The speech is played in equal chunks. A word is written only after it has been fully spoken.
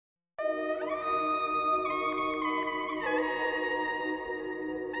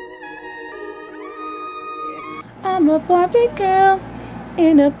I'm a Barbie girl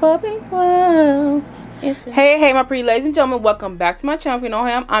in a Barbie world. Hey, my pretty ladies and gentlemen, welcome back to my channel. If you know who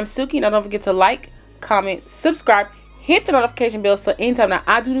I am, I'm Suki. Now don't forget to like, comment, subscribe, hit the notification bell so anytime that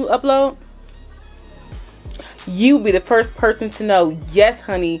I do new upload, you will be the first person to know. Yes,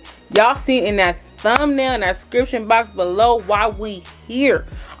 honey, y'all see in that thumbnail in that description box below why we here.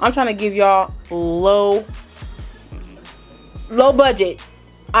 I'm trying to give y'all low budget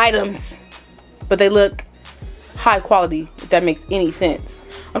items, but they look high quality, if that makes any sense.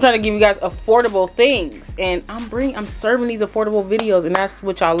 I'm trying to give you guys affordable things, and I'm serving these affordable videos, and that's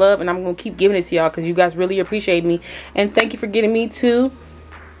what y'all love, and I'm gonna keep giving it to y'all because you guys really appreciate me. And thank you for getting me to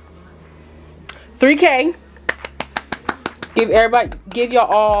 3K. Give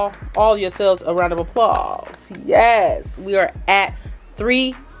y'all all yourselves a round of applause. Yes, we are at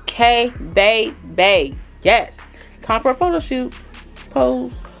 3K, baby. Yes, time for a photo shoot.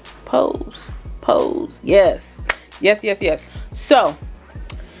 Pose. Yes. So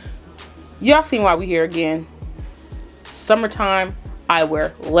y'all seen why we here again. Summertime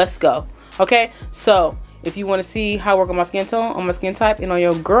eyewear. Let's go. Okay, so if you want to see how I work on my skin tone, on my skin type, and on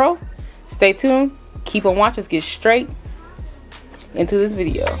your girl, stay tuned. Keep on watching. Let's get straight into this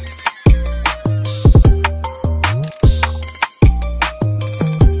video.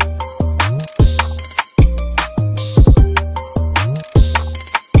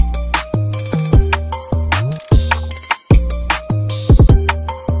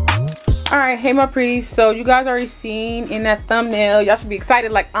 Alright, hey my pretties, so you guys already seen in that thumbnail, y'all should be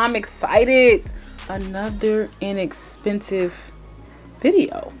excited like I'm excited. Another inexpensive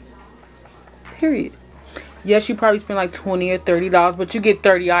video, period. Yes, you probably spend like $20 or $30, but you get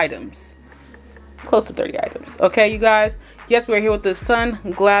 30 items, close to 30 items. Okay, you guys, yes, we're here with the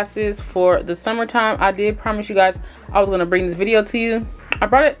sunglasses for the summertime. I did promise you guys I was going to bring this video to you. I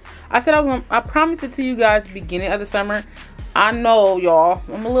promised it to you guys beginning of the summer. I know, y'all,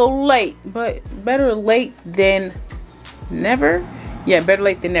 I'm a little late, but better late than never. Yeah, better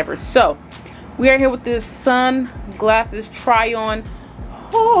late than never. So we are here with this sunglasses try on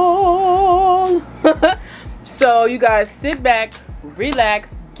haul. So you guys sit back,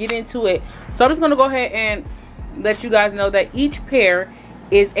 relax, get into it. So I'm just gonna go ahead and let you guys know that each pair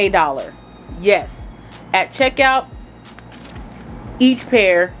is $1. Yes, at checkout each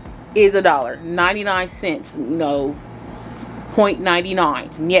pair is $1, 99 cents. No,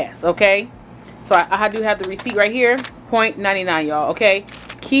 0.99. Yes, okay, so I do have the receipt right here. 0.99, y'all. Okay,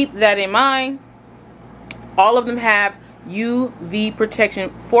 keep that in mind. All of them have UV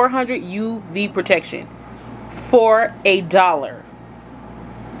protection, 400 UV protection for $1.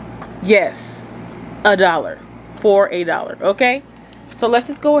 Yes, $1 for $1. Okay, so let's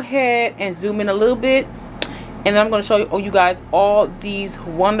just go ahead and zoom in a little bit, and then I'm going to show you guys all these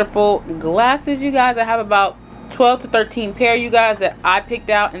wonderful glasses. You guys, I have about 12 to 13 pair, you guys, that I picked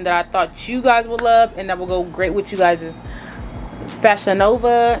out and that I thought you guys would love and that will go great with you guys. Fashion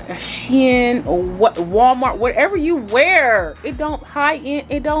Nova, Shein, Walmart, whatever you wear. It don't high end,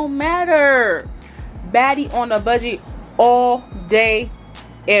 it don't matter. Baddie on a budget all day,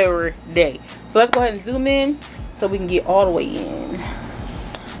 every day. So let's go ahead and zoom in so we can get all the way in.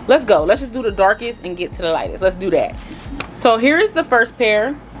 Let's go. Let's just do the darkest and get to the lightest. Let's do that. So here is the first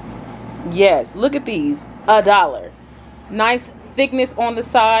pair. Yes, look at these. $1. Nice thickness on the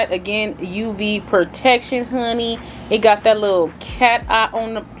side. Again, UV protection, honey. It got that little cat eye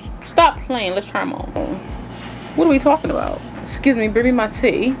on the... Stop playing. Let's try them on. What are we talking about? Excuse me, bring me my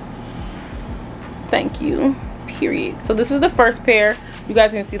tea. Thank you. Period. So this is the first pair. You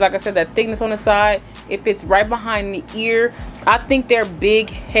guys can see, like I said, that thickness on the side. It fits right behind the ear. I think they're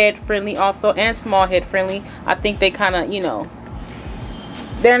big head friendly also, and small head friendly. I think they kind of, you know,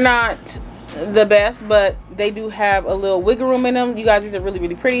 they're not the best, but they do have a little wiggle room in them. You guys, these are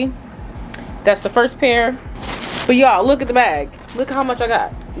really pretty. That's the first pair. But y'all, look at the bag. Look how much I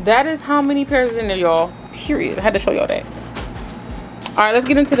got. That is how many pairs is in there, y'all. Period. I had to show y'all that. All right, let's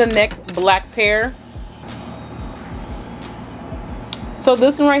get into the next black pair. So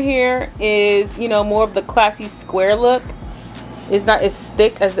this one right here is, you know, more of the classy square look. It's not as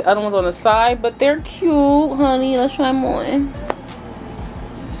thick as the other ones on the side, but they're cute, honey. Let's try them on.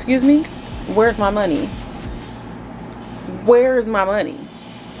 Excuse me? Where's my money? Where is my money?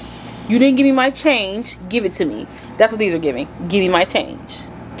 You didn't give me my change. Give it to me. That's what these are giving. Give me my change.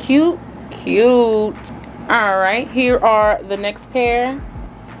 Cute. Alright, here are the next pair.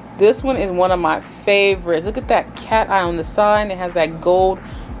 This one is one of my favorites. Look at that cat eye on the side. It has that gold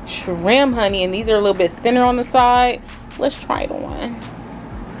trim, honey. And these are a little bit thinner on the side. Let's try it on.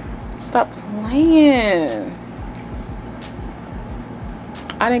 Stop playing.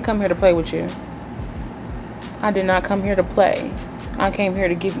 I didn't come here to play with you. I did not come here to play. I came here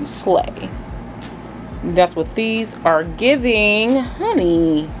to give you slay. That's what these are giving,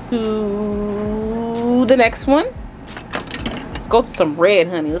 honey. To the next one. Let's go to some red,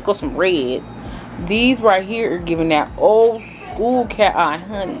 honey. Let's go some red. These right here are giving that old school cat eye,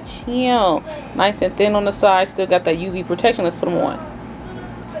 honey. Chill. Nice and thin on the side. Still got that UV protection. Let's put them on.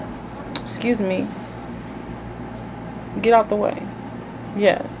 Excuse me. Get out the way.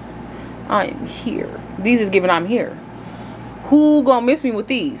 Yes. I am here. These is giving I'm here. Who gonna miss me with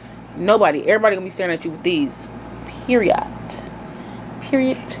these? Nobody. Everybody gonna be staring at you with these. Period.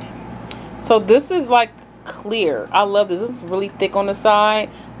 Period. So this is like clear. I love this. This is really thick on the side.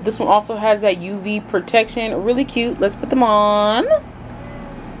 This one also has that UV protection. Really cute. Let's put them on.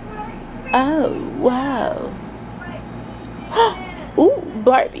 Oh, wow. Ooh,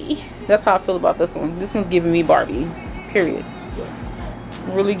 Barbie. That's how I feel about this one. This one's giving me Barbie. Period.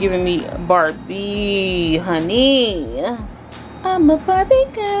 Really giving me Barbie, honey. I'm a Barbie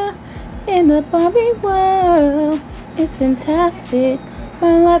girl in the Barbie world. It's fantastic.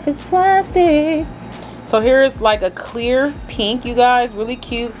 My life is plastic. So here's like a clear pink, you guys. Really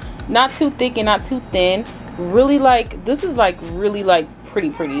cute. Not too thick and not too thin. Really like, this is like really like pretty.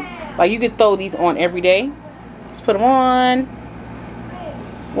 Like you could throw these on every day. Just put them on.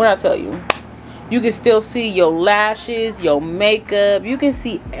 What did I tell you? You can still see your lashes, your makeup. You can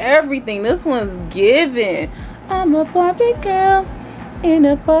see everything. This one's giving. I'm a Barbie girl in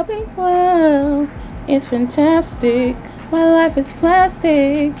a Barbie world. It's fantastic. My life is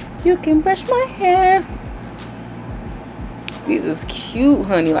plastic. You can brush my hair. These is cute,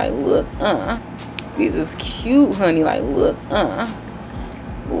 honey. Like, look, These is cute, honey. Like, look,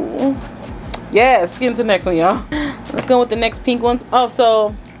 Ooh. Yeah, let's get into the next one, y'all. Let's go with the next pink ones. Oh,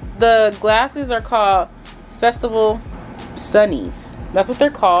 so the glasses are called Festival Sunnies. That's what they're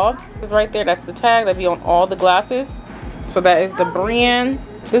called. It's right there. That's the tag that be on all the glasses. So that is the brand.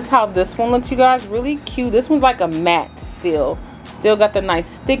 This is how this one looks, you guys. Really cute. This one's like a matte feel. Still got the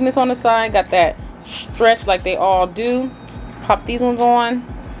nice thickness on the side. Got that stretch like they all do. Pop these ones on.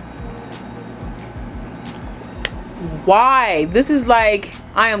 Why? This is like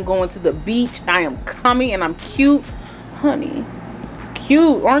I am going to the beach. I am coming and I'm cute. Honey.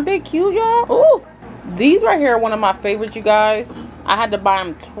 Cute. Aren't they cute, y'all? Ooh. These right here are one of my favorites, you guys. I had to buy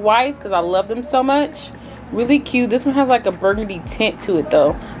them twice because I love them so much. Really cute. This one has like a burgundy tint to it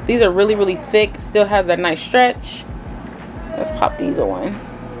though. These are really thick. Still has that nice stretch. Let's pop these on.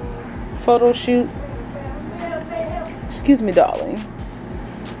 Photo shoot. Excuse me, darling.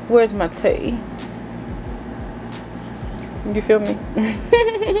 Where's my tea? You feel me?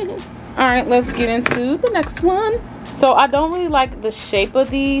 Alright, let's get into the next one. So I don't really like the shape of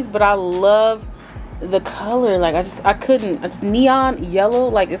these, but I love the color. Like I just neon yellow.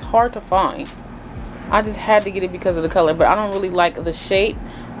 Like it's hard to find. I just had to get it because of the color, but I don't really like the shape.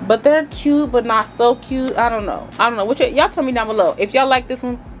 But they're cute, but not so cute. I don't know. What y'all tell me down below. If y'all like this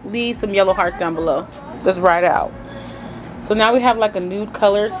one, leave some yellow hearts down below. Let's ride out. So now we have like a nude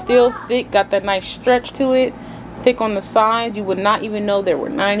color. Still thick. Got that nice stretch to it. Thick on the sides. You would not even know there were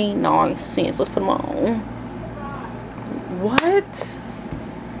 99 cents. Let's put them on. What?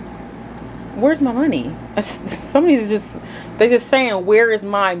 Where's my money? Some of these just, they just saying, where is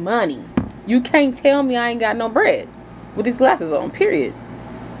my money? You can't tell me I ain't got no bread with these glasses on, period.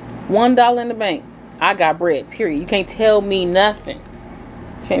 $1 in the bank. I got bread, period. You can't tell me nothing.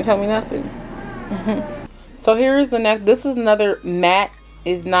 Can't tell me nothing. So here's the next. This is another matte.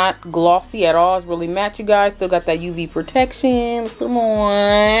 It's not glossy at all. It's really matte, you guys. Still got that UV protection. Let's put them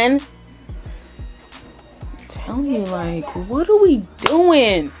on. Tell me, like, what are we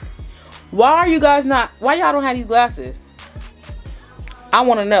doing? Why are you guys not, why y'all don't have these glasses? I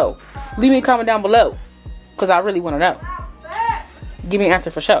want to know. Leave me a comment down below, because I really want to know. Give me an answer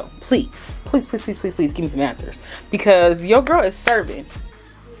for sure. Please. Please give me some answers. Because your girl is serving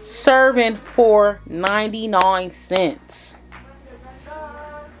for 99 cents.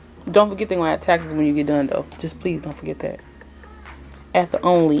 Don't forget they're going to add taxes when you get done, though. Just please don't forget that. At the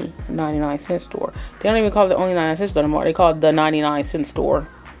only 99 cent store. They don't even call it the only 99 cent store anymore. They call it the 99 cent store.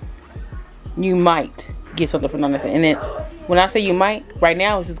 You might get something for 99 cents. And then when I say you might, right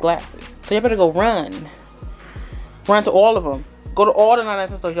now it's just glasses. So you better go run to all of them. Go to all the 99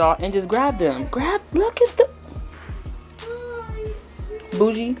 cent stores, y'all, and just grab them. Look at the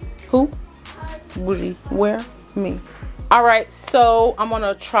bougie. Who? Bougie. Where? Me. Alright, so I'm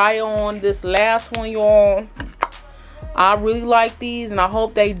gonna try on this last one, y'all. I really like these, and I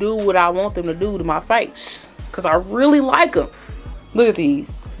hope they do what I want them to do to my face, because I really like them. Look at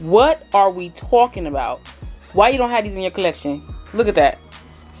these. What are we talking about? Why you don't have these in your collection? Look at that.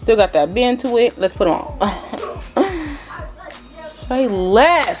 Still got that bend to it. Let's put them on. Say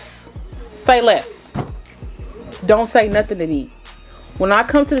less. Say less. Don't say nothing to me. When I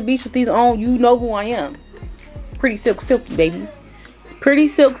come to the beach with these on, you know who I am. Pretty Silky, baby. Pretty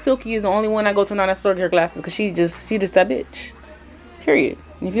Silky is the only one I go to now that store to get her glasses, because she just that bitch. Period.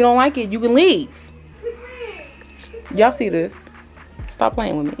 And if you don't like it, you can leave. Y'all see this? Stop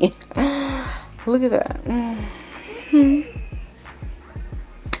playing with me. Look at that.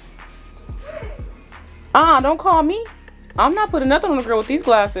 Don't call me. I'm not putting nothing on the girl with these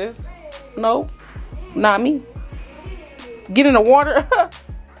glasses. Nope. Not me. Get in the water.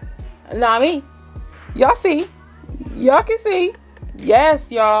 Not me. Y'all see. Y'all can see. Yes,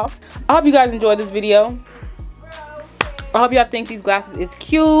 y'all. I hope you guys enjoyed this video. I hope y'all think these glasses is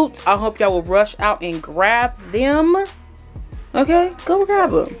cute. I hope y'all will rush out and grab them. Okay? Go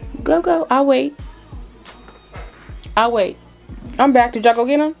grab them. Go. I'll wait. I'm back. Did y'all go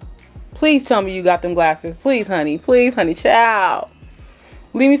get them? Please tell me you got them glasses. Please, honey. Please, honey. Ciao.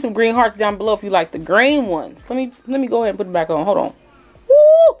 Leave me some green hearts down below if you like the green ones. Let me go ahead and put them back on. Hold on.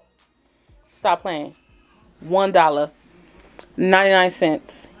 Woo! Stop playing.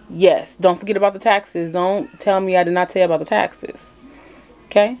 $1.99. Yes. Don't forget about the taxes. Don't tell me I did not tell you about the taxes.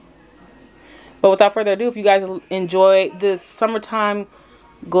 Okay? But without further ado, if you guys enjoyed this summertime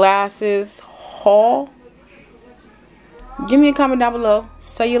glasses haul, give me a comment down below.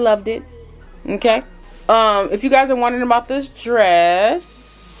 Say you loved it. Okay? If you guys are wondering about this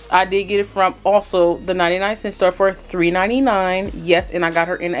dress, I did get it from also the 99-cent store for $3.99. Yes, and I got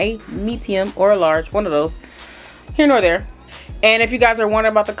her in a medium or a large, one of those. Here nor there. And if you guys are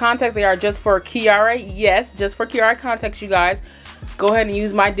wondering about the contacts, they are just for Kiara. Yes, just for Kiara contacts, you guys. Go ahead and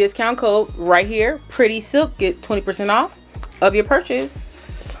use my discount code right here, Pretty Silk. Get 20% off of your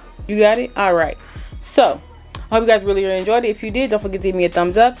purchase. You got it? All right. So, I hope you guys really enjoyed it. If you did, don't forget to give me a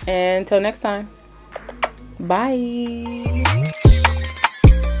thumbs up. And until next time, bye.